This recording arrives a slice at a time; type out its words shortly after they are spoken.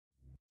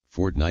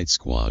Fortnite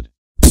squad.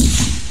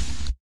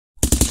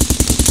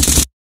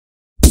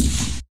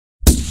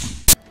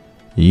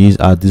 Here's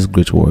how this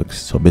glitch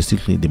works. So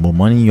basically, the more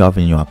money you have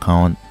in your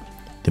account,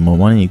 the more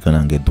money you're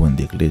gonna get doing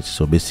the glitch.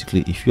 So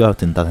basically, if you have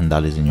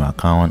 $10,000 in your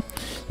account,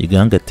 you're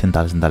gonna get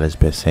 $10,000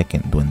 per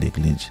second doing the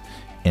glitch.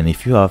 And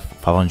if you have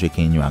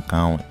 500k in your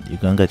account, you're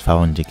gonna get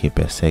 500k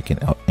per second.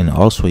 And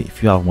also,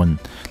 if you have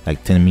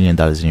like $10 million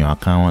in your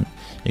account,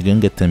 you're gonna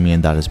get $10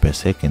 million per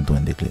second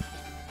doing the glitch.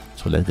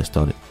 So let's get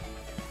started.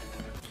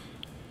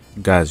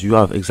 Guys, you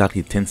have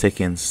exactly 10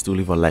 seconds to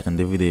leave a like on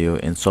the video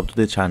and sub to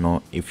the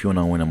channel if you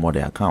wanna win a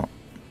model account.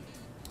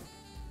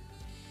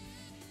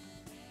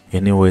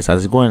 Anyways,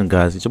 how's it going,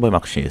 guys? It's your boy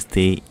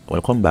Stay.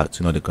 Welcome back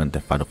to another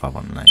content 505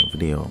 online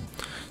video.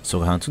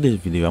 So in today's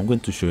video, I'm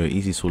going to show you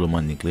easy solo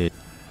money glitch.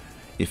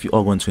 If you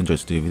are going to enjoy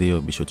today's video,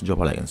 be sure to drop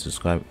a like and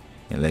subscribe,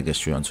 and let's get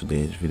straight on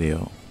today's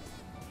video.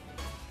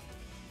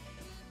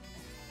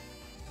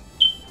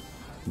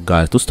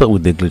 Guys, to start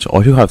with the glitch,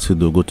 all you have to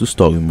do, go to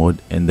story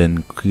mode and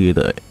then create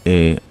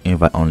a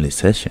invite only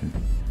session.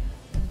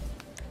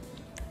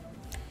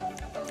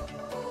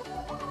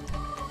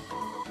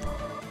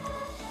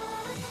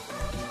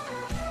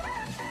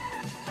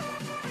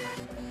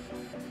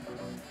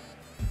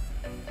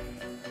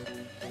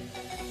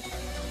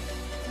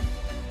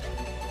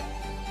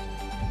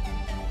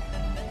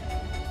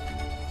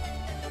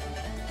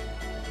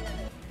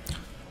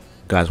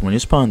 Guys, when you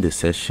spawn this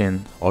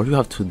session, all you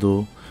have to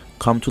do,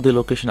 come to the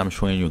location I'm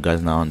showing you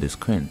guys now on the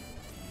screen.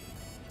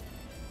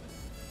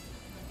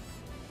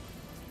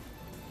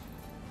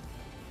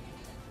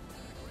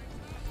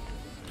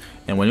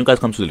 And when you guys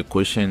come to the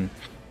location,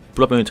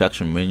 pull up your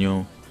interaction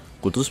menu,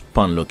 go to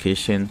spawn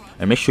location,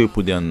 and make sure you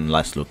put it on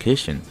last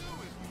location.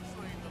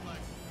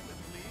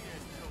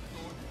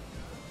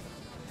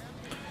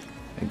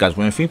 And guys,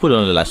 when you put it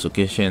on the last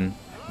location,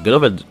 get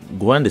over,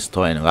 go in the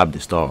store and grab the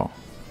store.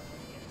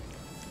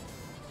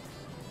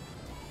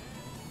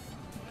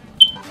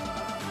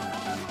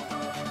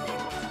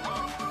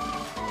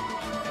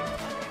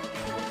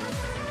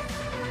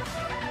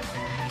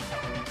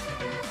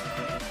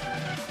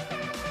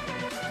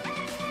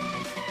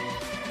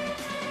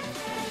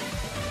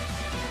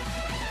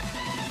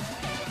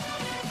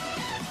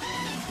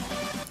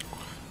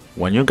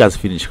 When you guys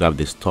finish grab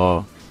the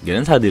store, get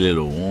inside the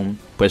little room,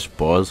 press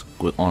pause,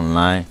 go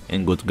online,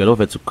 and get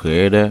over to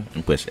creator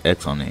and press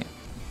X on it.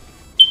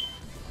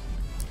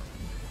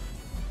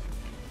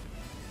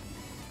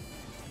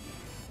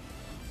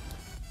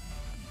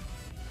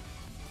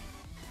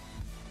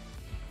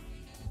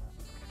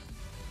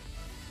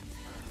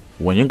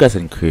 When you guys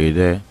in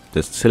creator,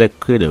 just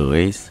select create a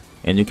race,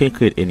 and you can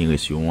create any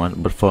race you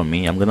want, but for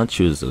me, I'm gonna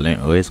choose the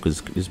lane race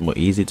because it's more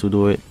easy to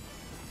do it.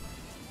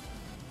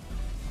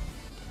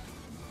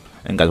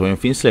 And guys, when you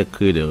finish, select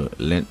create a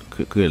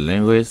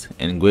lane race,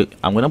 and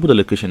I'm gonna put the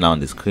location now on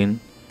the screen.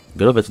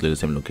 Get over to the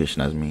same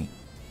location as me.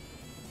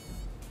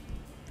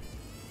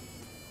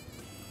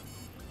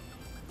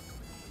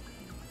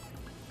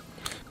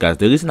 Guys,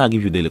 the reason I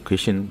give you the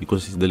location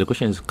because the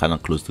location is kind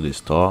of close to the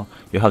store.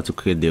 You have to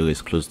create the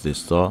race close to the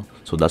store,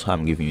 so that's why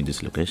I'm giving you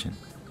this location.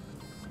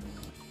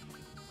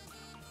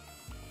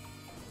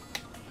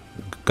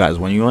 Guys,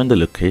 when you're on the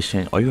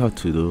location, all you have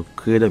to do,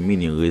 create a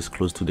mini race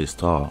close to the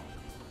store.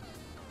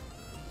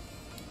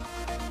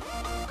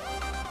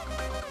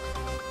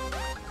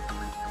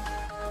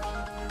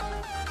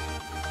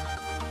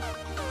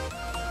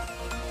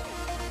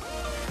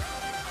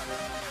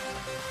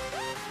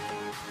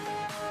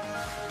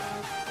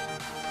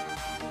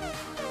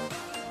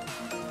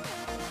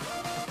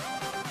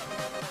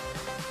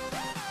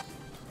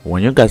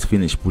 When you guys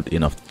finish put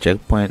enough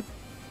checkpoint,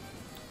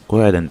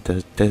 go ahead and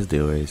test the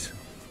race.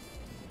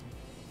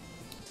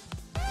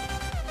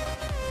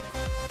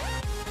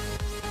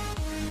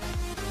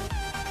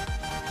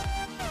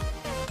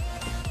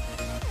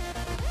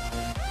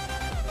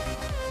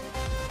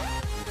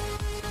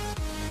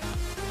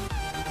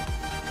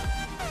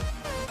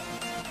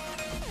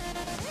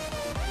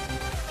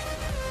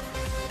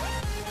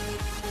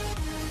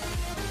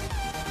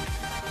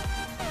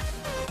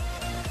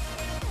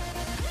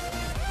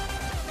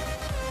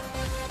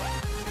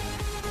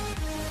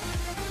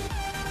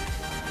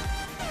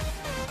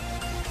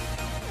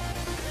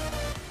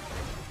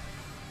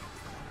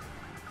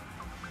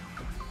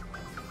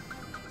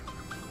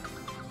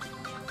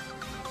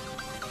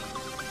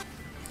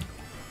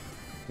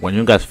 When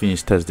you guys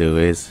finish test the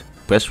race,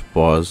 press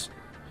pause,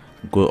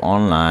 go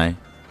online,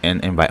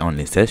 and invite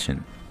only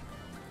session.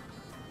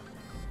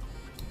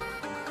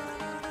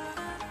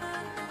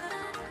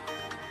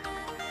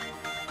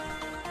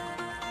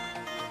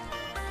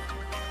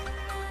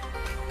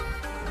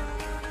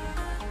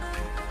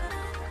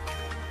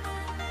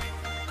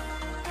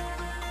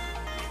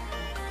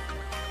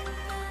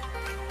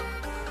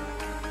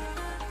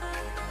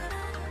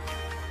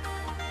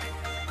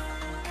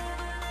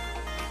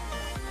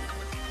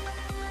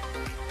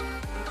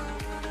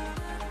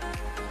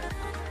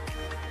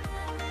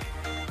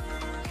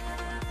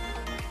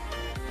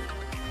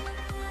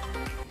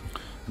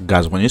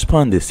 Guys, when you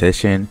spawn this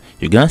session,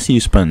 you're gonna see you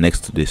spawn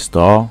next to the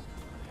store,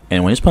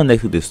 and when you spawn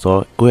next to the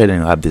store, go ahead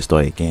and grab the store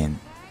again.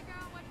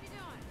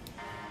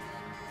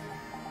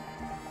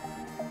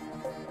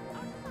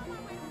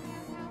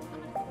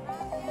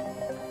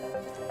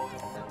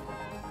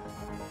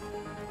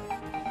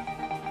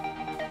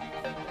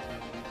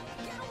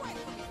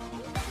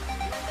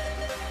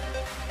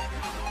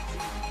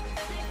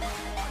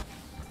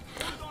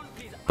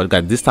 But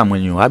guys, this time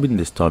when you're grabbing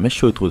the store, make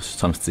sure you throw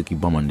some sticky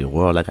bomb on the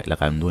wall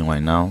like I'm doing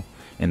right now.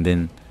 And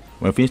then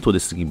when you finish with the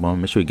sticky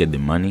bomb, make sure you get the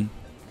money.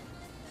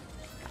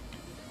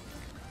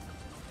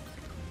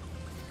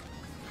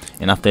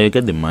 And after you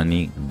get the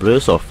money, blow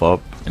yourself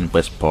up and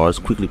press pause.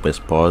 Quickly press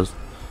pause.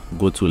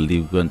 Go to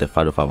leave Grand Theft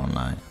Auto 5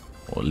 Online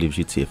or leave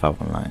GTA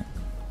 5 Online.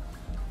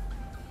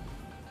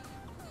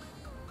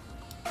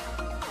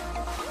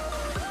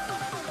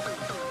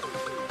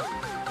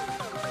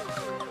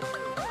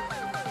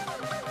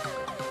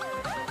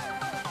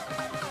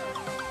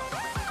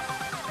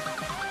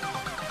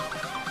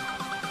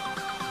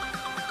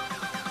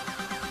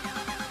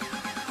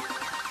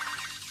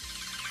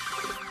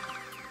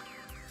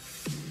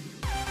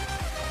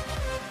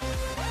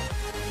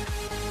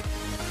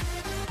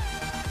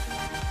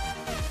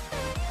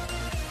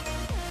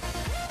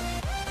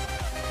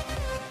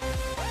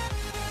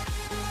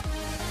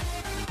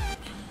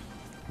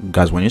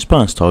 Guys, when you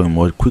spawn story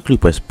mode, quickly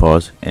press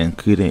pause and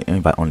create an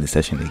invite only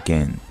session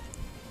again.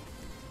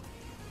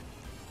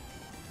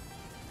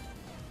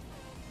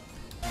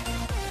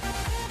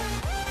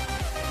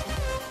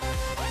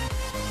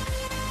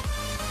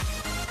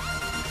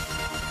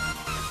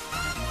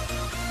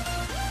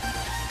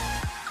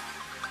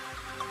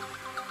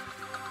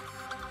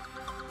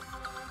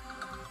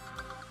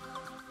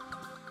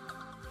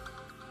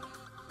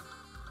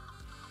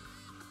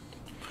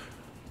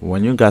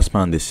 When you guys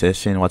spawn this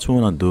session, what you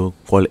wanna do,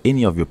 call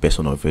any of your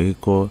personal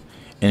vehicle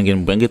and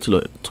again bring it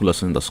to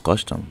Los Angeles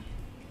Custom.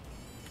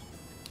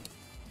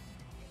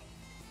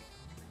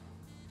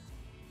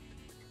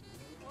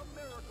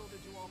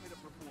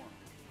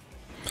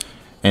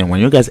 And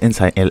when you guys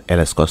inside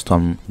LS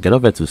Custom, get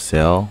over to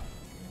sell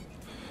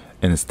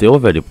and stay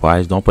over the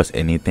price. Don't press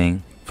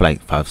anything for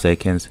like 5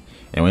 seconds.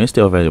 And when you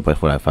stay over the price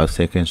for like 5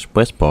 seconds,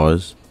 press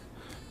pause,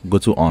 go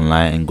to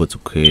online and go to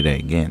creator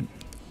again.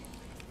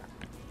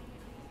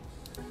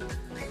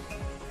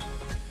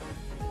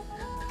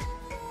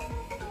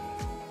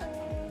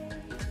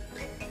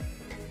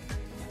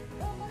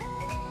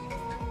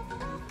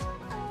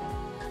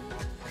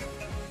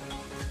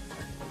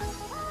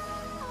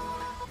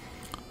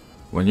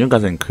 When you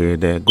guys in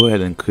creator, go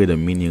ahead and create a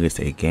mini list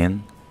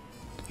again.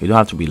 You don't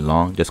have to be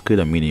long, just create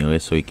a mini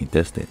list so you can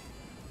test it.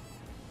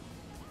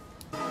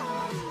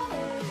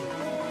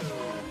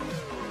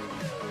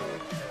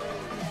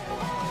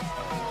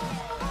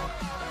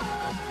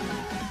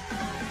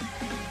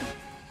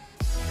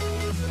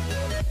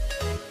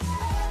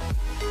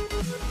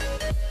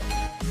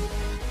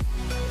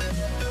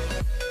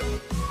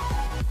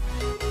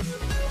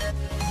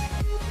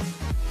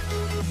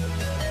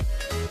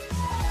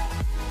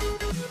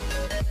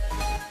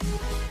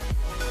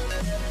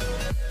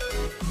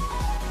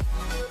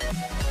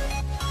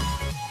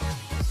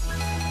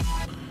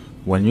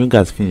 When you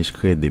guys finish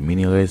create the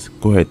mini list,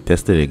 go ahead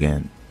test it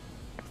again.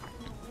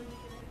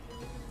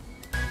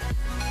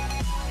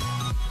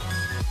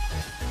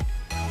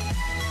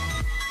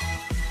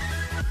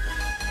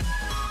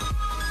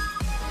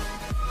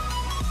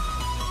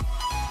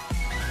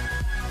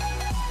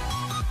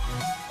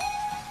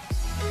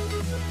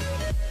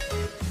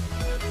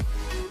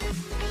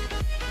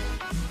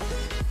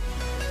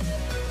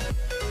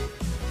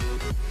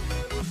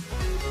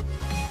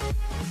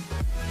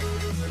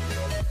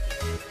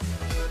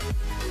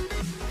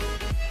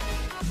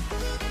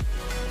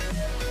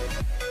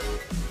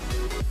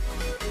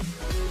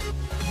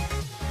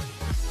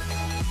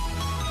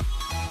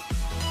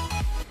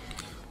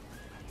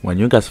 When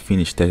you guys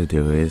finish test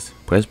the race,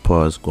 press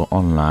pause, go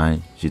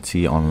online,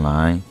 GTA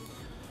Online,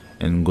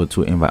 and go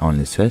to invite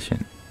only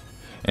session.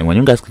 And when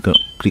you guys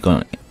click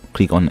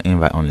on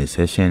invite only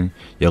session,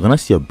 you're gonna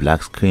see a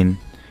black screen.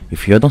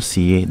 If you don't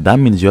see it, that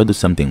means you do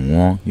something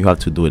wrong. You have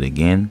to do it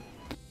again.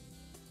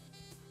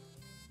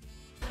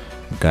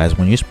 Guys,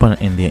 when you spawn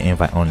in the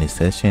invite only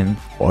session,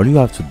 all you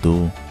have to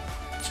do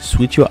is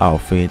switch your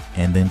outfit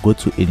and then go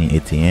to any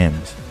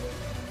ATMs.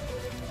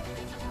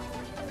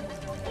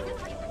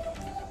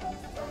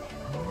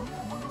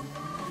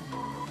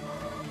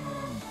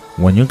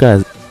 When you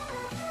guys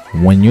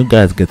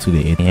get to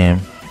the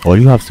ATM, all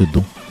you have to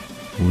do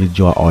is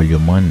withdraw all your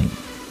money.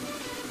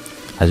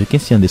 As you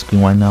can see on the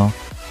screen right now,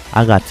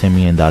 I got $10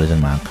 million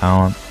in my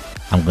account.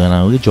 I'm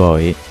gonna withdraw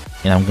it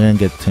and I'm gonna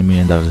get $10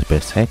 million per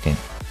second.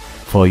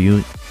 For you,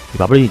 it's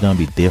probably gonna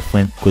be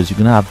different because you're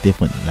gonna have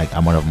different like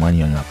amount of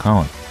money on your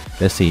account.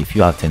 Let's say if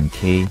you have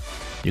 10k,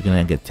 you're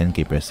gonna get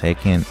 10k per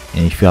second,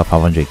 and if you have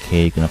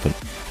 500k, you're gonna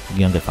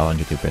get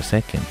 500k per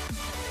second.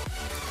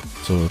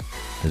 So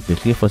that's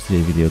basically it for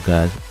today's video,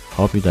 guys.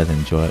 Hope you guys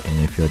enjoy,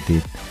 and if you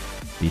did,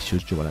 be sure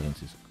to like and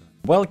subscribe.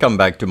 Welcome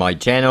back to my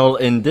channel.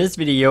 In this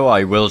video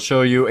I will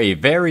show you a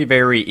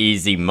very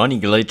easy money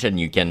glitch, and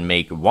you can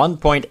make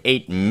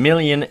 1.8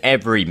 million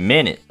every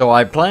minute. So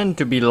I plan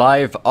to be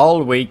live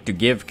all week to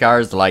give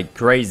cars like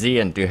crazy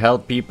and to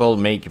help people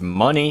make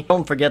money.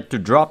 Don't forget to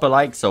drop a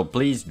like, so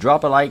please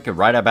drop a like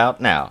right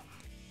about now.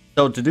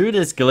 So to do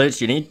this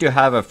glitch you need to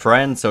have a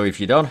friend. So if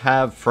you don't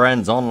have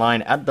friends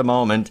online at the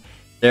moment,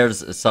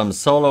 there's some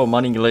solo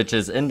money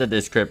glitches in the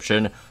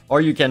description, or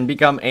you can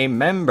become a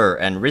member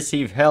and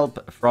receive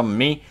help from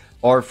me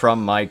or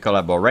from my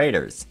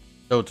collaborators.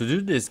 So to do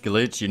this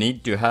glitch you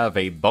need to have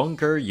a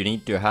bunker, you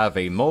need to have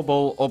a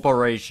mobile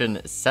operation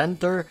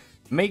center.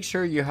 Make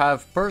sure you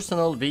have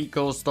personal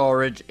vehicle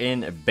storage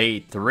in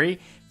Bay 3,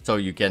 so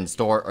you can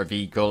store a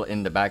vehicle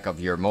in the back of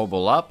your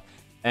mobile app.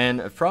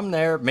 And from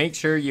there, make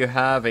sure you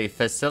have a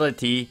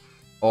facility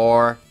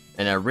or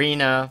an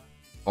arena,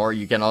 or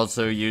you can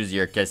also use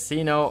your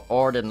casino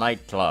or the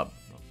nightclub,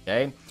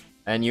 okay?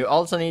 And you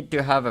also need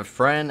to have a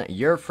friend.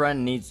 Your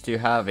friend needs to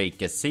have a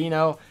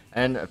casino,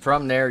 and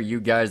from there you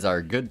guys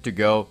are good to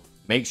go.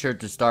 Make sure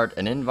to start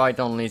an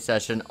invite-only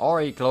session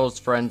or a close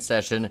friend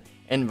session.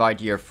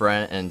 Invite your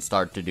friend and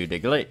start to do the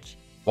glitch.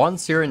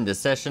 Once you're in the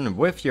session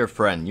with your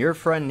friend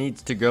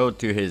needs to go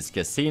to his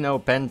casino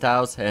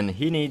penthouse, and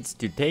he needs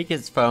to take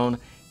his phone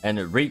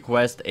and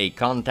request a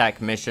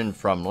contact mission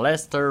from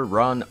Lester,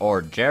 Ron,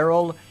 or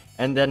Gerald.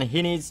 And then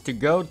he needs to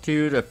go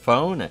to the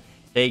phone,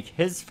 take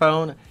his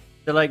phone,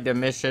 select the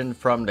mission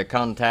from the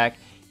contact.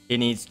 He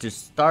needs to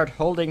start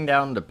holding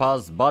down the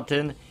pause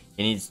button.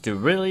 He needs to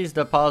release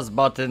the pause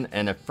button,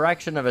 and a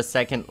fraction of a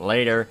second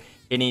later,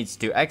 he needs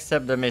to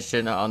accept the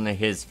mission on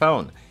his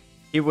phone.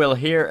 He will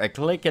hear a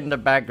click in the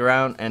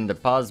background and the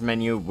pause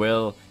menu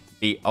will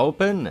be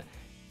open.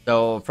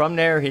 So from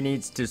there, he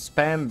needs to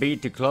spam B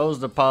to close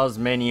the pause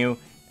menu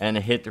and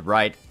hit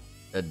right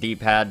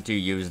D-pad to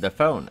use the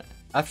phone.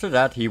 After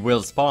that, he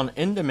will spawn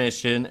in the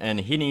mission, and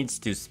he needs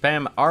to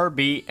spam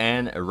RB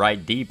and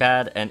right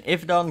D-pad, and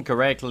if done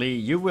correctly,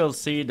 you will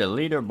see the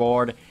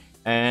leaderboard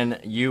and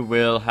you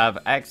will have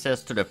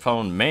access to the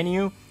phone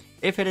menu.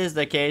 If it is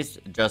the case,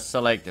 just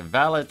select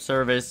valet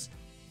service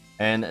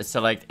and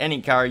select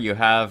any car you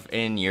have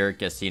in your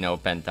casino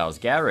penthouse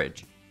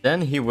garage.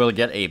 Then he will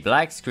get a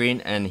black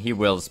screen and he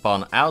will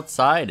spawn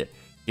outside.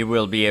 He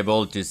will be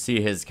able to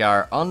see his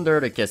car under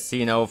the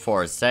casino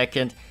for a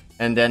second,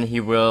 and then he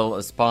will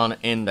spawn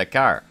in the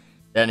car.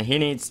 Then he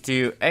needs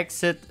to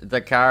exit the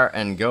car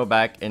and go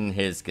back in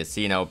his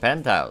casino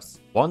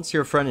penthouse. Once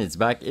your friend is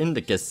back in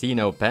the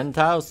casino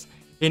penthouse,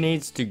 he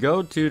needs to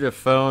go to the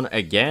phone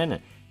again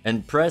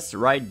and press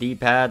right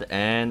D-pad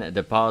and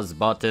the pause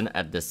button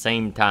at the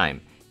same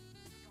time.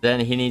 Then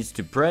he needs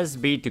to press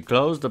B to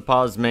close the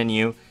pause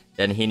menu.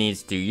 Then he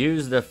needs to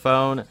use the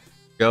phone,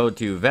 go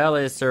to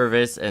valet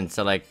service and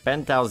select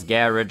penthouse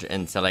garage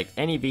and select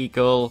any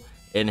vehicle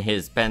in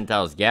his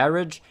penthouse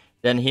garage.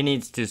 Then he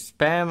needs to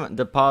spam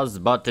the pause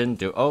button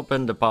to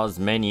open the pause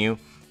menu.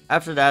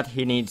 After that,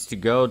 he needs to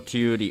go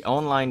to the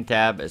online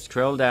tab,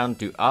 scroll down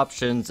to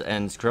options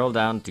and scroll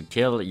down to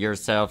kill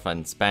yourself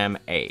and spam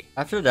A.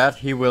 After that,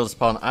 he will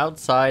spawn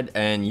outside,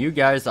 and you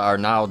guys are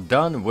now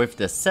done with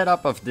the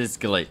setup of this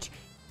glitch.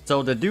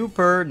 So the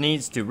duper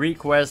needs to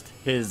request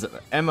his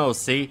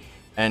MOC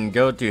and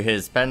go to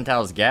his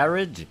penthouse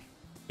garage.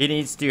 He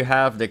needs to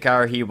have the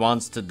car he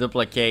wants to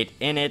duplicate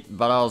in it,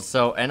 but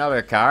also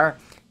another car.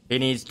 He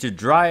needs to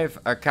drive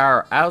a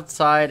car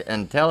outside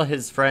and tell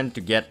his friend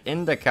to get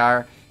in the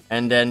car,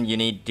 and then you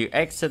need to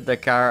exit the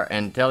car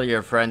and tell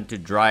your friend to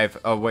drive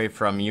away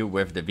from you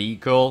with the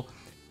vehicle.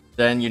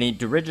 Then you need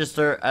to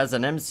register as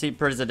an MC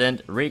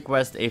President,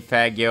 request a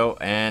Fagio,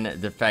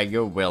 and the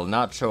Fagio will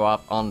not show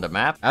up on the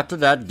map. After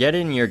that, get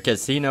in your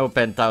casino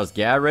penthouse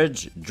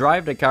garage,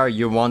 drive the car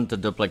you want to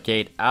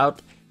duplicate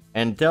out,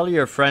 and tell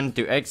your friend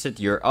to exit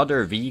your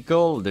other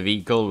vehicle. The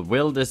vehicle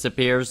will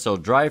disappear, so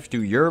drive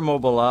to your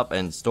mobile app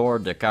and store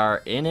the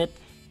car in it.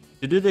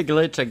 To do the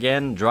glitch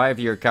again, drive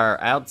your car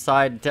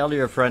outside, tell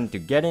your friend to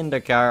get in the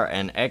car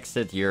and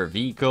exit your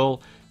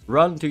vehicle.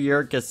 Run to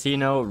your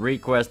casino,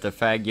 request a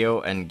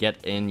Fagio and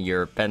get in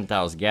your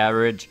penthouse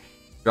garage.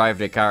 Drive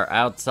the car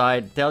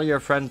outside, tell your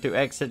friend to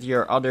exit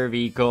your other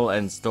vehicle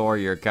and store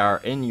your car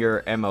in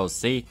your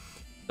MOC.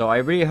 So I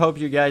really hope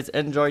you guys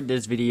enjoyed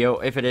this video.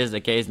 If it is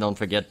the case, don't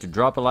forget to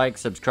drop a like,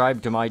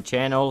 subscribe to my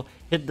channel,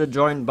 hit the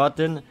join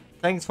button.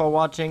 Thanks for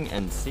watching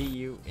and see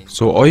you in...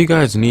 So all you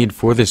guys need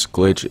for this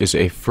glitch is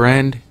a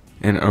friend,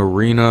 an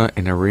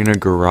arena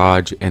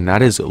garage, and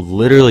that is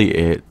literally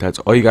it. That's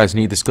all you guys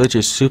need. This glitch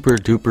is super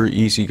duper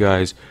easy,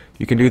 guys.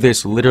 You can do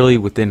this literally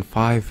within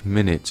 5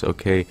 minutes,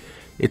 okay?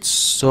 It's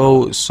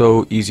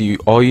so easy.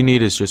 All you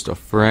need is just a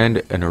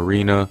friend, an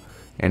arena,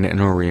 and an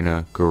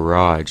arena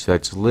garage.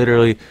 That's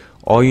literally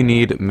all you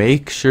need.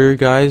 Make sure,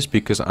 guys,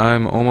 because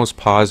I'm almost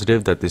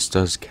positive that this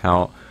does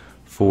count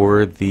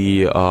for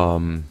the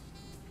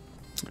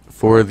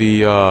for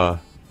the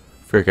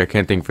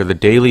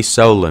daily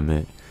sell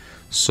limit.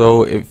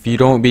 So if you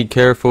don't be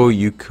careful,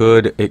 you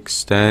could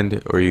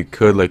extend, or you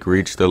could like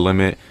reach the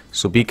limit,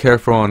 so be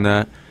careful on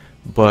that.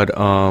 But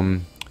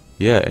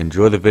yeah,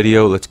 enjoy the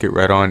video. Let's get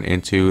right on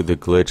into the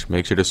glitch.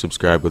 Make sure to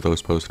subscribe with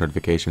those post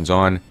notifications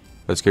on.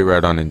 Let's get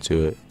right on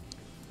into it.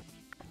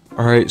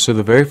 Alright, so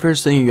the very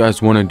first thing you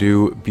guys want to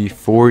do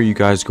before you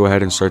guys go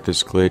ahead and start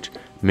this glitch,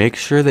 make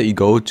sure that you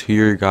go to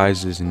your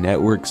guys'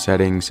 network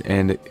settings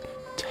and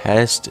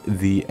test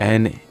the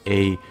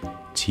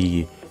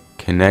NAT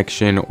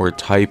connection or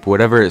type,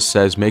 whatever it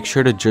says. Make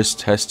sure to just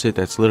test it.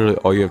 That's literally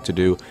all you have to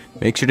do.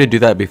 Make sure to do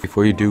that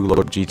before you do load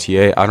up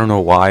GTA. I don't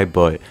know why,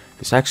 but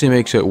this actually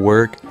makes it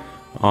work.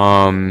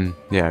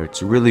 Yeah,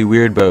 it's really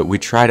weird, but we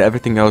tried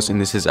everything else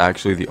and this is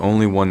actually the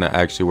only one that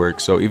actually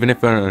works. So even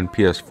if you're on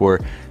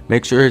PS4,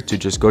 make sure to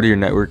just go to your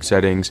network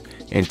settings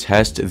and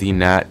test the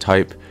NAT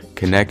type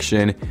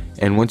connection.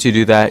 And once you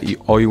do that,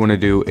 all you want to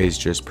do is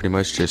just pretty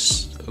much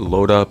just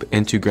load up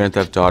into Grand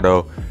Theft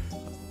Auto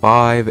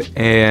 5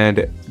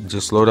 and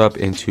just load up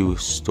into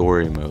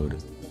story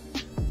mode.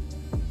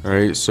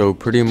 Alright, so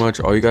pretty much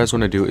all you guys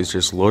want to do is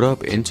just load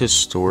up into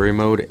story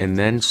mode and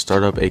then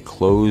start up a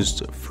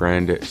closed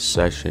friend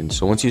session.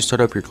 So once you start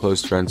up your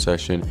closed friend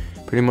session,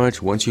 pretty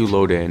much once you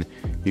load in,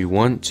 you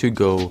want to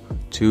go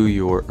to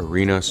your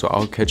arena. So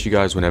I'll catch you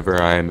guys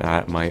whenever I am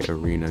at my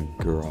arena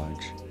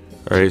garage.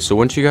 Alright, so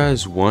what you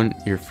guys want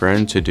your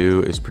friend to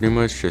do is pretty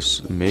much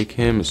just make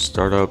him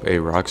start up a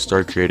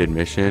Rockstar created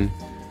mission.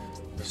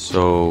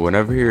 So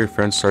whenever your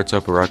friend starts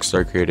up a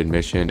Rockstar created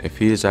mission, if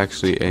he is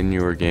actually in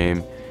your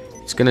game,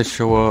 it's gonna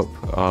show up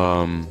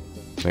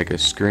like a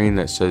screen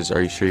that says,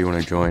 are you sure you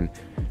want to join?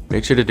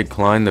 Make sure to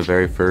decline the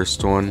very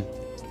first one.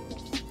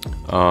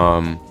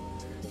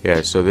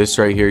 Yeah, so this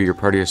right here, your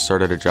party has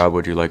started a job,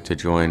 would you like to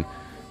join?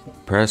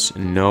 Press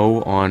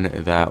no on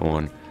that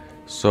one.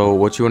 So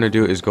what you want to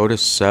do is go to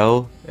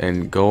sell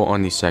and go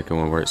on the second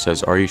one where it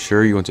says, are you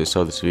sure you want to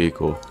sell this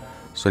vehicle?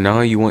 So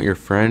now you want your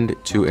friend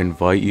to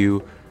invite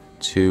you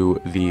to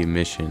the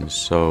missions.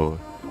 So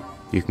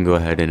you can go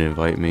ahead and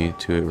invite me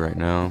to it right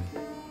now.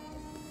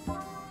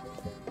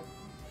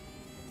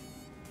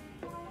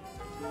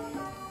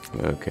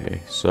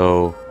 Okay,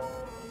 so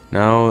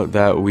now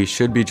that we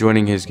should be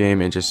joining his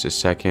game in just a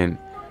second,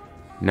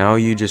 now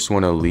you just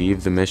want to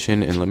leave the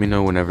mission and let me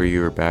know whenever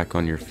you are back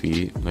on your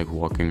feet, like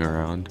walking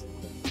around.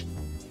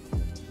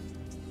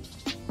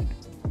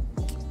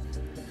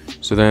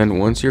 So then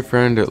once your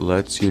friend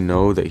lets you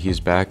know that he's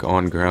back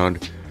on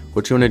ground,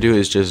 what you want to do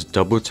is just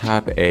double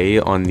tap A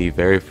on the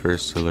very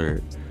first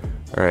alert.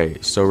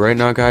 Alright, so right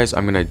now guys,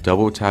 I'm going to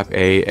double tap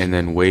A and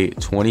then wait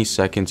 20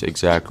 seconds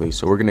exactly.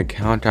 So we're going to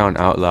count down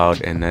out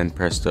loud and then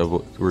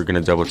we're going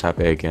to double tap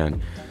A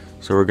again.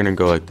 So we're going to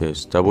go like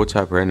this. Double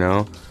tap right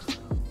now.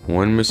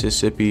 1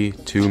 Mississippi,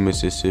 2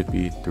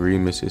 Mississippi, 3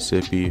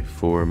 Mississippi,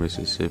 4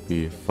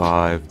 Mississippi,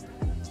 5,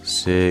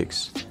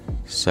 6,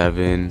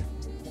 7,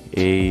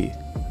 8,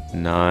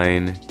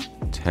 9,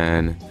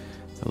 10,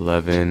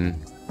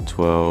 11,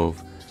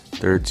 12,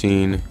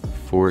 13,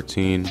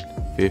 14,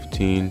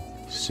 15,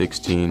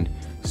 16,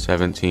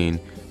 17,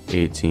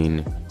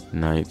 18,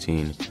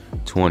 19,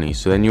 20.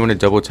 So then you want to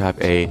double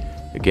tap A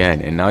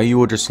again, and now you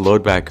will just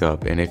load back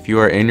up. And if you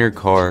are in your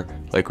car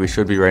like we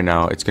should be right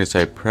now, it's going to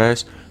say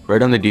press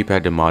right on the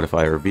D-pad to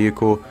modify your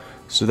vehicle.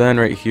 So then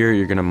right here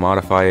you're going to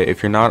modify it.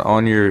 If you're not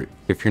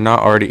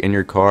already in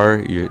your car,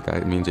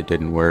 that means it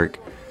didn't work.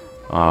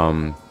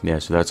 Yeah,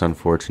 so that's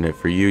unfortunate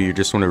for you. You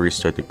just want to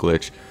restart the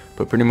glitch.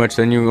 But pretty much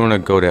then you want to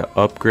go to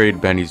upgrade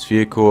Benny's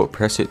vehicle,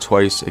 press it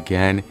twice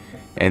again,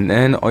 and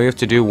then all you have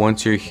to do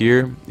once you're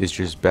here is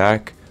just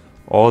back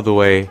all the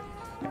way,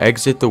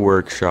 exit the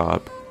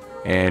workshop,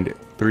 and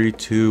 3,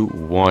 2,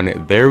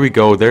 1, there we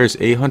go. There's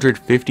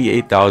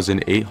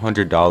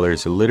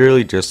 $858,800,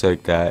 literally just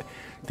like that.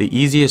 The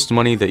easiest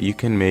money that you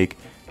can make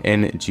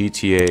in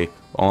GTA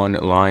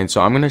Online.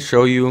 So I'm going to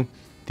show you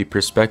the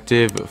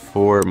perspective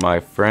for my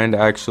friend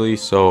actually.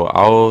 So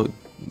I'll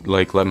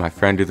let my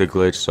friend do the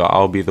glitch, so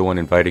I'll be the one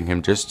inviting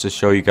him just to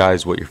show you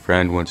guys what your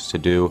friend wants to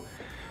do.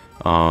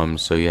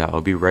 So yeah,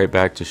 I'll be right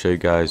back to show you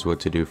guys what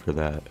to do for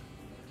that.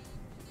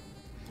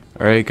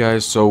 Alright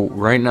guys, so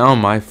right now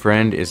my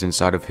friend is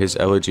inside of his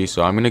elegy,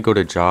 so I'm going to go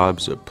to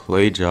jobs,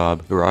 play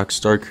job,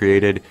 Rockstar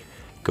created,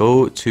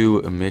 go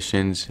to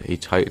missions, a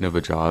titan of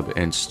a job,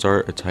 and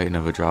start a titan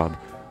of a job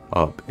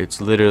up. It's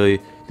literally,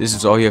 this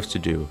is all you have to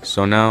do.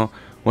 So now,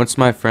 once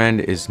my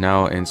friend is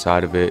now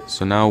inside of it,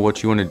 so now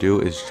what you want to do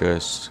is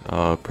just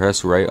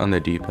press right on the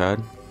D-pad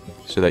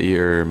so that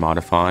you're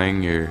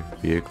modifying your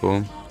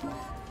vehicle.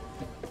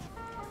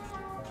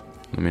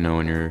 Let me know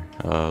when you're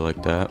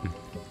like that.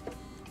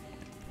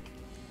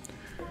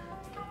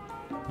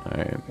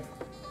 Alright.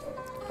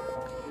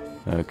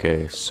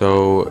 Okay,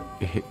 so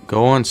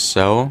go on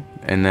sell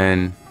and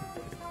then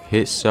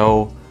hit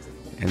sell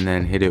and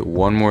then hit it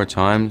one more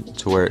time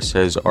to where it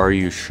says, are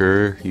you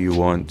sure you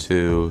want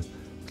to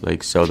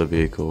sell the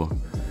vehicle?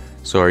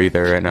 So are you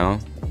there right now?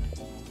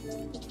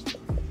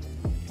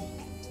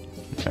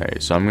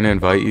 Alright, so I'm gonna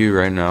invite you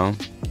right now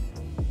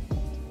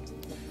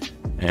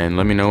and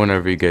let me know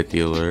whenever you get the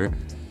alert.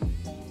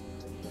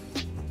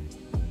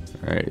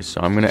 Alright, so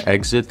I'm gonna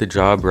exit the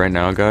job right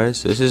now,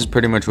 guys. This is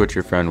pretty much what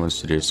your friend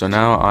wants to do. So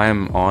now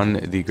I'm on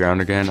the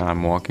ground again.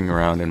 I'm walking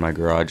around in my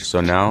garage.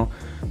 So now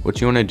what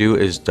you want to do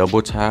is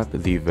double tap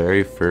the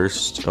very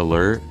first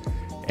alert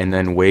and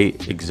then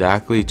wait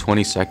exactly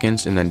 20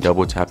 seconds and then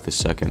double tap the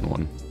second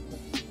one.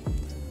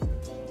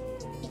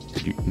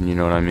 You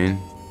know what I mean?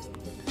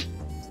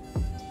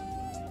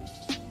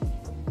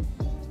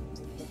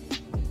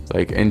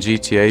 Like in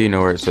GTA, you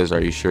know where it says,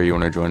 "Are you sure you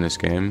want to join this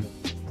game?"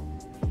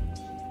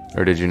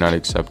 Or did you not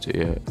accept it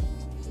yet?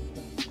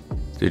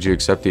 Did you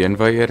accept the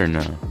invite yet or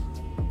no?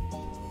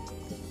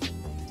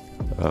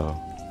 Oh,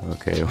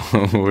 okay.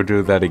 We'll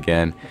do that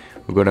again.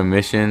 We'll go to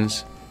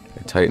missions,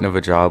 a titan of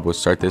a job. We'll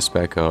start this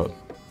back up.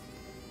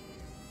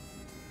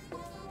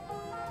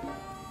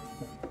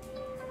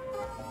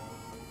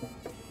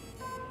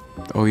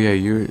 Oh yeah,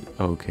 you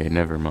okay,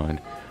 never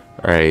mind.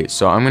 Alright,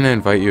 so I'm gonna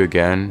invite you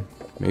again.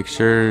 Make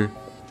sure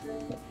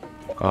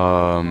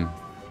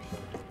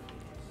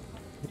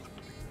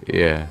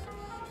yeah.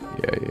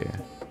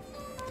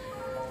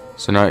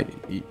 So not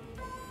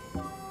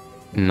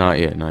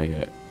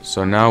yet.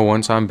 So now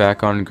once I'm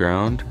back on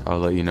ground, I'll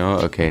let you know.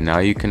 Okay, now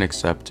you can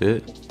accept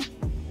it.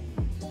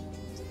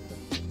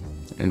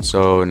 And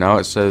so now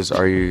it says,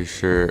 "Are you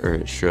sure?" Or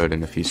it should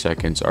in a few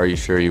seconds. "Are you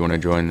sure you want to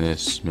join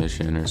this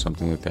mission?" or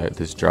something like that.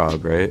 This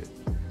job, right?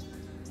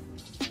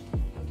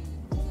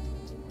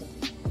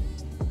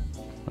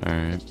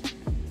 Alright.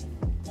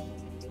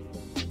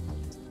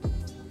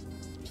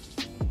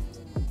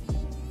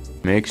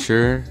 Make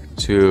sure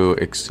to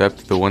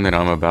accept the one that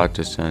I'm about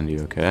to send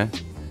you, okay?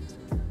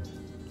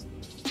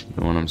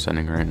 The one I'm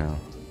sending right now.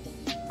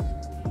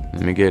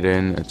 Let me get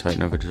in a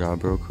titan of a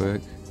job real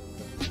quick.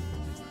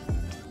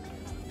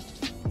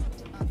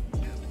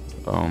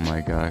 Oh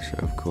my gosh,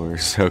 of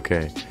course.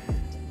 Okay.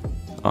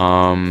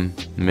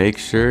 Make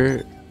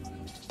sure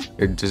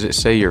does it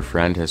say your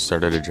friend has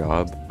started a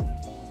job?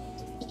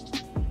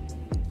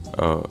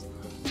 Oh.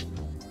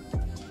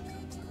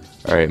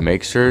 Alright,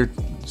 make sure,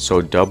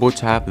 so double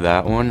tap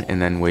that one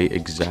and then wait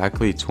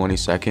exactly 20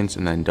 seconds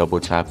and then double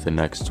tap the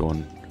next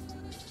one.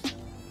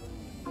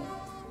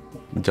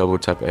 Double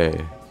tap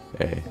A,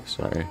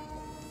 sorry.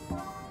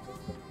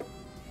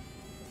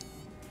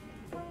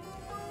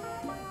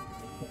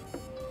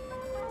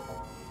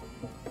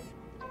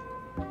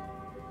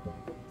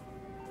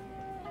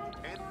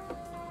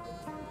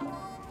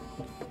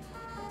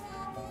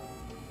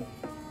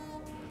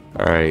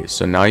 Alright,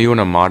 so now you want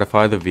to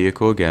modify the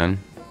vehicle again.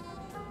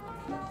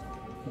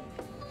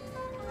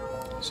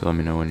 So let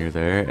me know when you're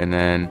there. And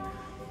then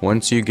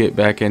once you get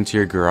back into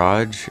your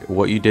garage,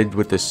 what you did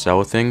with the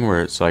sell thing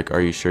where it's like,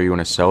 "Are you sure you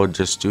want to sell?"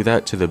 Just do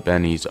that to the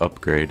Benny's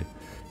upgrade.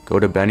 Go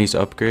to Benny's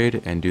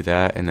upgrade and do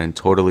that and then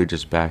totally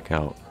just back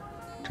out.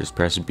 Just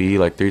press B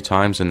like 3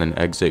 times and then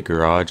exit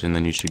garage and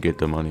then you should get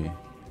the money.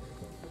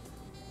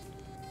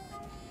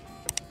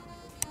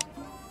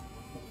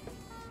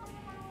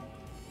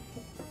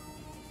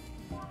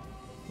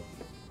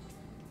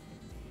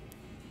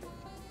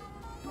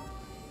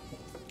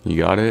 You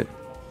got it?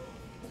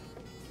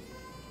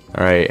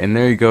 Alright, and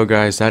there you go,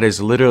 guys. That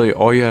is literally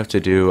all you have to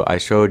do. I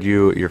showed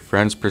you your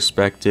friend's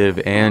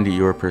perspective and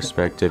your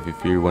perspective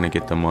if you want to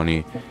get the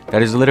money.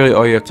 That is literally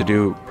all you have to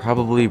do.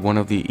 Probably one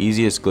of the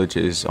easiest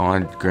glitches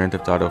on Grand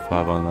Theft Auto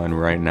 5 Online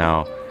right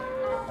now.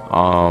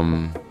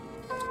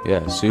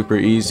 Yeah, super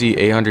easy.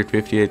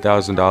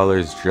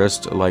 $858,000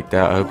 just like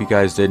that. I hope you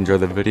guys did enjoy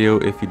the video.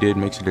 If you did,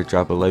 make sure to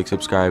drop a like,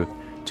 subscribe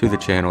to the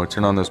channel,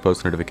 turn on those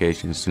post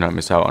notifications to not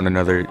miss out on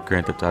another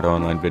Grand Theft Auto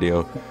Online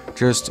video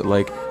just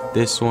like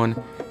this one.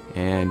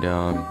 And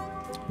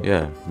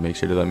yeah, make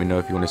sure to let me know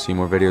if you want to see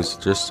more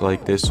videos just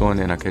like this one,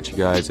 and I'll catch you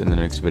guys in the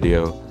next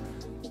video.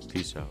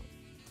 Peace out.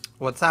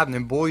 What's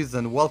happening, boys,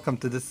 and welcome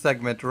to this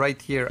segment right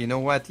here. You know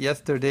what,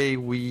 yesterday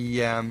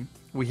we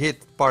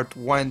hit part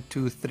 1,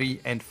 2,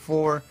 3 and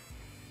 4.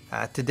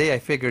 Today I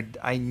figured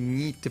I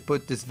need to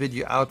put this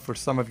video out for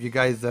some of you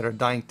guys that are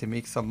dying to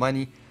make some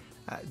money.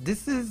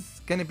 This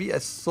is gonna be a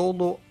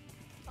solo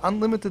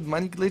unlimited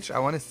money glitch. I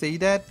want to say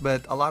that,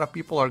 but a lot of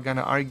people are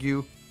gonna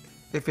argue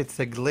if it's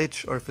a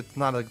glitch or if it's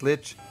not a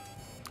glitch.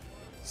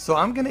 So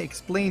I'm gonna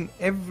explain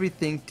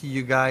everything to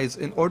you guys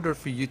in order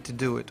for you to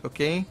do it,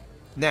 okay?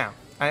 Now,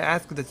 I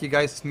ask that you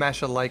guys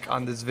smash a like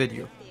on this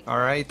video,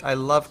 alright? I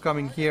love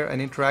coming here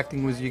and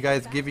interacting with you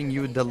guys, giving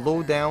you the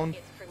lowdown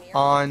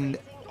on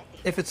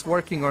if it's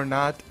working or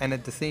not, and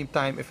at the same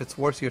time if it's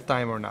worth your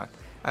time or not.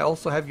 I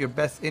also have your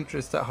best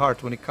interests at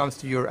heart when it comes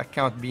to your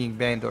account being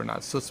banned or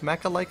not. So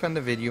smack a like on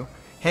the video,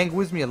 hang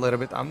with me a little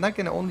bit. I'm not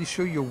gonna only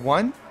show you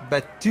 1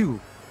 but 2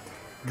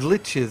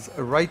 glitches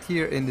right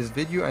here in this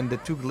video, and the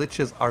 2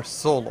 glitches are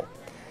solo.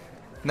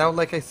 Now,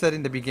 like I said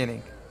in the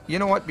beginning, you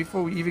know what,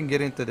 before we even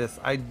get into this,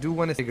 I do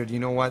want to figure, you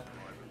know what,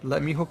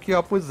 let me hook you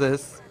up with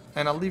this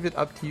and I'll leave it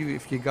up to you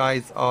if you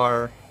guys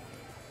are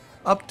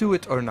up to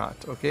it or not,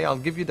 okay? I'll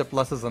give you the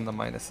pluses and the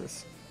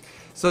minuses.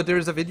 So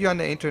there's a video on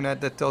the internet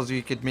that tells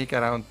you could make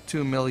around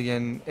 2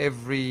 million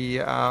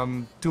every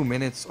 2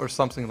 minutes or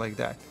something like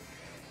that.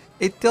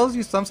 It tells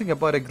you something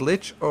about a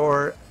glitch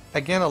or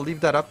again, I'll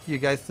leave that up to you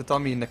guys to tell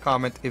me in the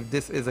comment if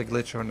this is a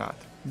glitch or not.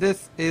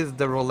 This is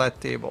the roulette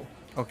table,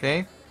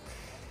 okay?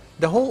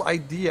 The whole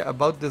idea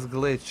about this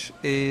glitch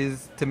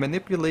is to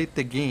manipulate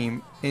the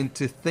game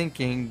into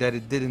thinking that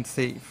it didn't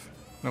save.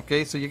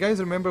 Okay, so you guys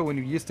remember when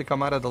we used to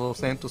come out of the Los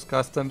Santos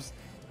customs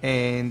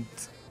and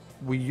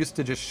we used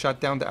to just shut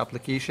down the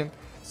application?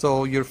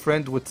 So your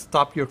friend would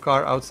stop your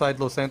car outside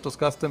Los Santos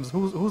customs.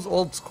 Who's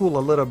old school a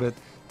little bit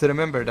to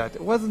remember that?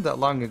 It wasn't that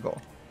long ago.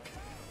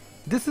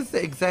 This is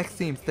the exact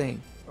same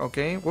thing,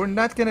 okay? We're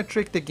not gonna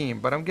trick the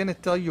game, but I'm gonna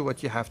tell you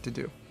what you have to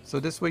do. So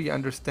this way you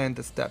understand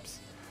the steps.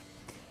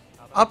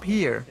 Up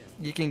here,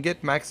 you can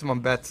get maximum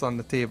bets on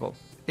the table.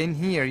 In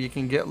here, you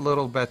can get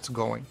little bets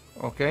going,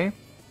 okay?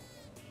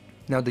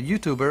 Now the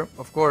YouTuber,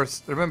 of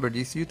course, remember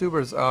these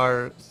YouTubers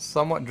are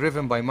somewhat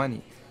driven by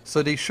money,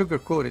 so they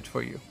sugarcoat it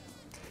for you.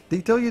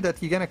 They tell you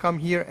that you're gonna come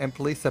here and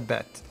place a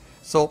bet.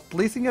 So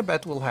placing a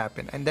bet will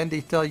happen, and then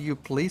they tell you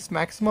place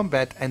maximum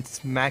bet and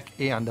smack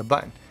A on the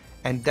button,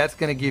 and that's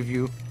gonna give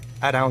you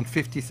around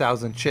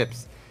 50,000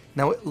 chips.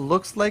 Now it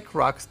looks like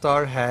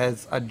Rockstar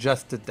has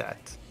adjusted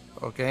that,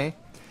 okay?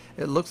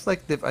 It looks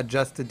like they've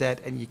adjusted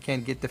that and you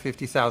can't get the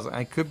 50,000.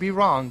 I could be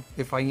wrong.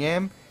 If I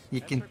am,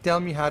 you can tell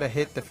me how to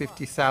hit the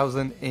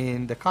 50,000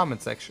 in the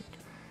comment section.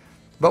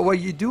 But what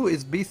you do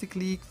is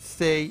basically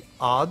say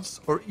odds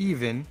or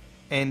even,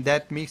 and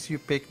that makes you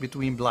pick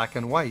between black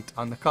and white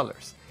on the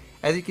colors.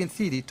 As you can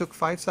see, they took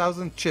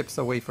 5,000 chips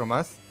away from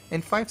us,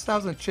 and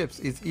 5,000 chips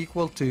is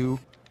equal to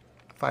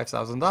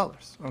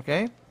 $5,000,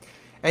 okay?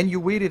 And you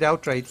wait it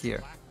out right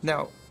here.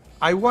 Now,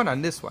 I won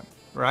on this one,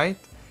 right?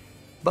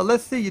 But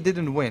let's say you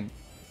didn't win.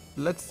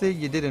 Let's say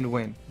you didn't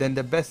win. Then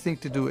the best thing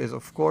to do is,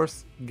 of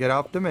course, get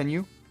out the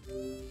menu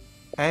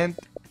and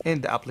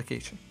in the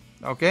application,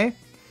 okay?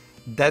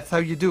 That's how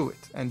you do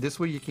it, and this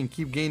way you can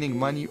keep gaining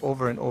money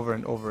over and over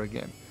and over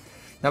again.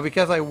 Now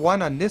because I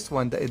won on this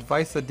one, the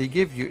advice that they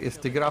give you is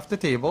to get off the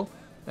table,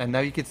 and now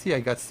you can see I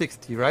got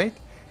 60, right?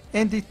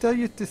 And they tell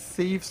you to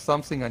save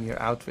something on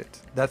your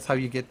outfit. That's how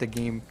you get the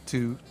game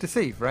to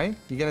save, right?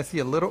 You're gonna see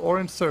a little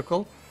orange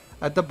circle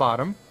at the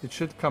bottom. It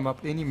should come up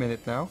any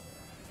minute now.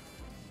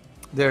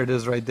 There it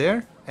is right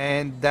there,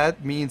 and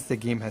that means the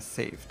game has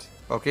saved.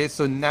 Okay,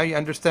 so now you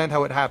understand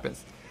how it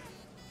happens.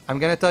 I'm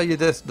gonna tell you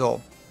this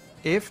though.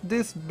 If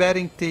this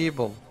betting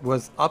table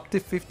was up to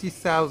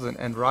 50,000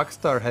 and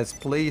Rockstar has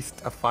placed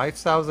a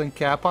 5,000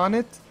 cap on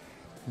it,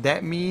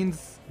 that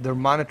means they're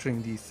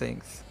monitoring these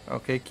things.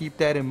 Okay, keep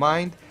that in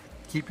mind.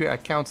 Keep your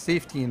account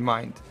safety in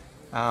mind.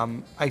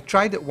 I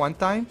tried it one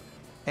time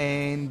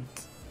and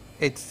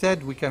it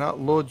said we cannot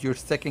load your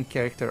second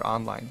character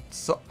online.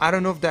 So I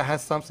don't know if that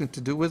has something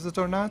to do with it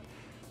or not,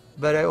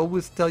 but I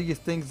always tell you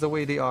things the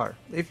way they are.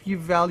 If you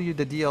value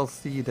the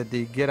DLC that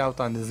they get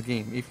out on this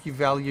game, if you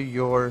value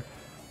your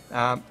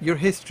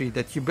history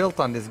that you built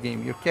on this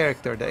game, your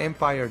character, the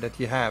empire that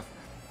you have,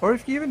 or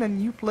if you're even a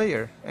new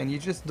player and you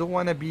just don't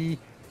want to be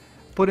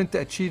put into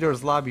a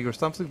cheater's lobby or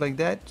something like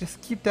that,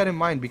 just keep that in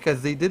mind,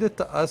 because they did it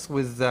to us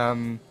with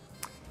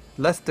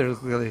Lester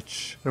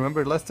glitch.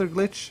 Remember Lester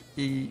glitch?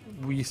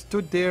 We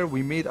stood there,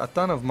 we made a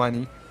ton of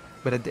money,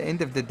 but at the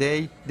end of the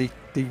day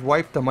they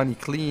wiped the money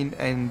clean,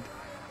 and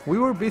we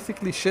were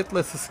basically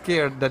shitless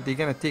scared that they're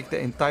gonna take the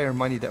entire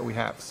money that we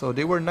have. So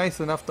they were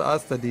nice enough to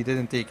us that they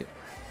didn't take it.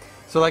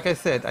 So like I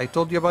said, I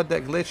told you about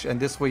that glitch, and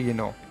this way you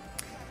know.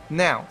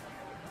 Now,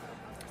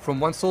 from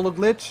one solo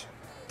glitch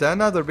to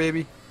another,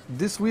 baby.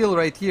 This wheel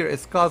right here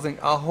is causing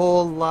a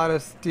whole lot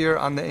of stir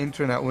on the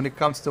internet when it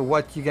comes to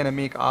what you're gonna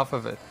make off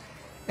of it.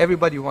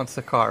 Everybody wants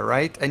a car,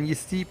 right? And you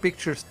see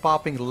pictures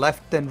popping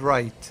left and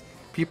right.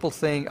 People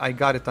saying, I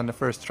got it on the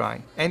first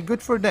try. And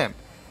good for them.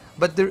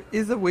 But there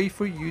is a way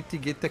for you to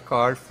get the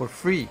car for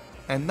free.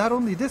 And not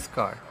only this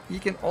car, you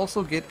can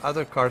also get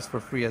other cars for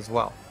free as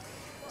well.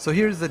 So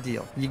here's the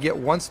deal. You get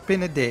one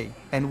spin a day.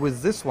 And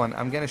with this one,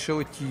 I'm gonna show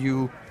it to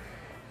you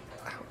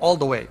all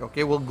the way,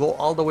 okay? We'll go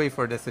all the way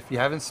for this. If you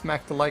haven't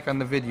smacked a like on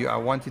the video, I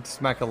want you to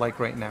smack a like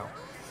right now.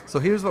 So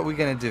here's what we're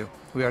gonna do.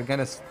 We are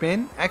gonna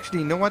spin. Actually,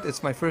 you know what?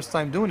 It's my first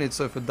time doing it,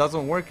 so if it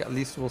doesn't work, at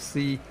least we'll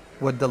see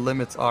what the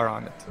limits are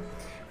on it.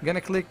 I'm gonna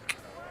click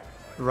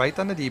right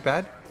on the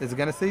D-pad. It's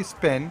gonna say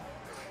spin,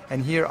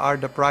 and here are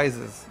the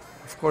prizes.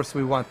 Of course,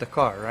 we want the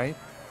car, right?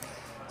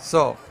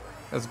 So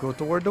let's go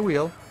toward the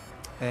wheel,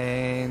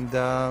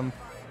 and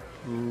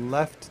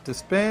left to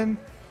spin.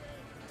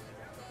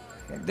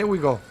 And there we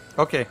go.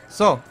 Okay,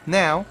 so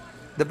now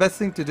the best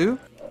thing to do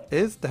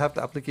is to have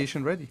the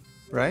application ready,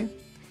 right?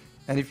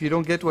 And if you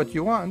don't get what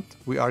you want,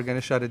 we are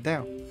gonna shut it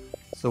down.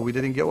 So we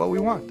didn't get what we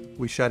want,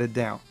 we shut it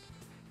down.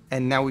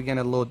 And now we're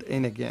gonna load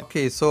in again.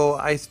 Okay, so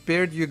I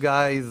spared you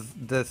guys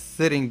the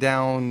sitting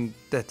down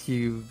that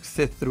you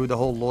sit through the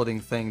whole loading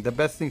thing. The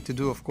best thing to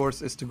do, of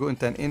course, is to go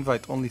into an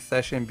invite-only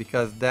session,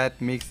 because that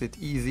makes it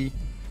easy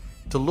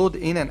to load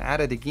in and out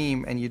of the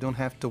game, and you don't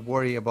have to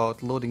worry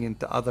about loading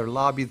into other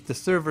lobbies. The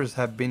servers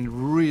have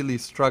been really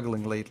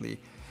struggling lately,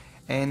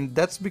 and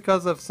that's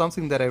because of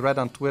something that I read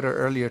on Twitter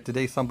earlier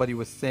today. Somebody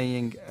was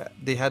saying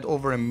they had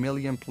over 1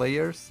 million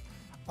players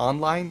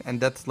online, and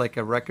that's like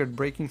a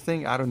record-breaking thing.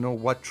 I don't know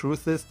what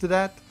truth is to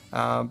that,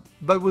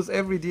 but with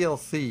every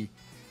DLC,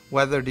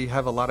 whether they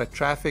have a lot of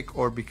traffic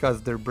or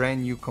because they're brand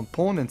new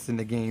components in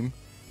the game,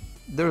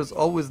 there's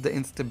always the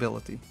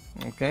instability.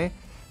 Okay,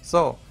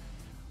 so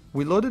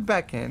we load it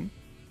back in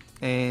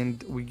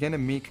and we're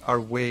gonna make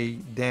our way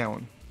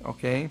down.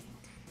 Okay,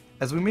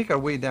 as we make our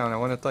way down, I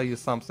want to tell you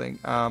something.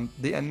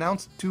 They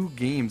announced 2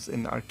 games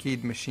in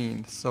arcade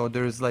machine. So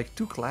there's like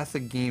 2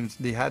 classic games.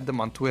 They had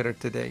them on Twitter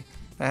today.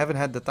 I haven't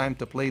had the time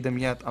to play them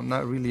yet. I'm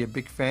not really a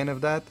big fan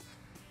of that.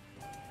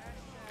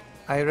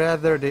 I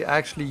rather they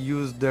actually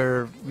use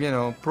their, you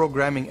know,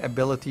 programming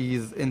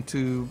abilities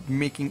into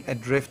making a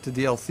drift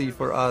DLC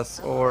for us,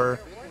 or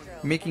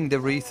making the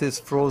races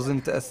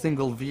frozen to a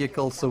single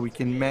vehicle so we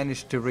can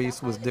manage to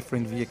race with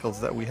different vehicles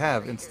that we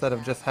have, instead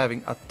of just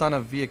having a ton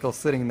of vehicles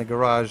sitting in the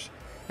garage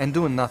and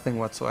doing nothing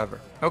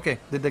whatsoever. Okay,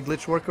 did the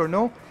glitch work or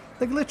no?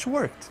 The glitch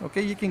worked.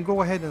 Okay, you can go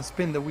ahead and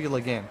spin the wheel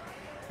again.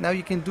 Now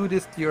you can do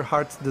this to your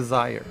heart's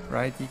desire,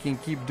 right? You can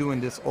keep doing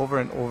this over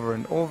and over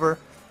and over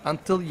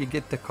until you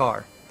get the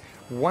car.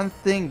 One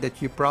thing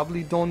that you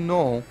probably don't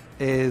know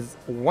is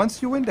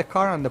once you win the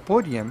car on the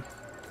podium,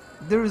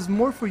 there is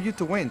more for you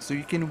to win, so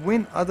you can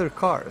win other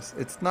cars.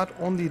 It's not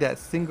only that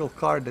single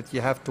car that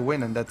you have to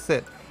win and that's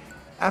it.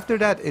 After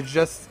that, it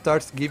just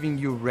starts giving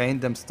you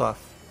random stuff.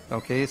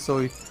 Okay,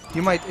 so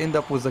you might end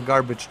up with a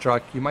garbage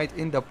truck, you might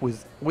end up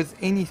with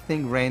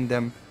anything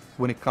random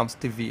when it comes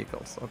to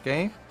vehicles.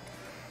 Okay,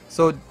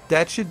 so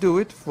that should do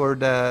it for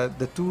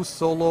the 2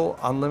 solo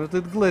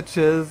unlimited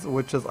glitches,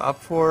 which is up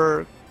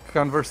for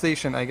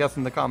conversation, I guess,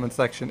 in the comment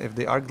section if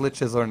they are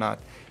glitches or not.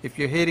 If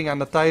you're hating on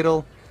the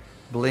title,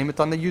 blame it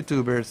on the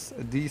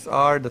YouTubers. These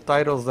are the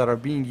titles that are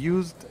being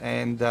used,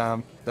 and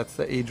that's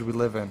the age we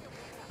live in.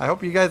 I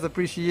hope you guys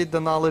appreciate the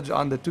knowledge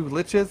on the 2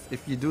 glitches.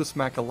 If you do,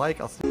 smack a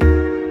like. I'll see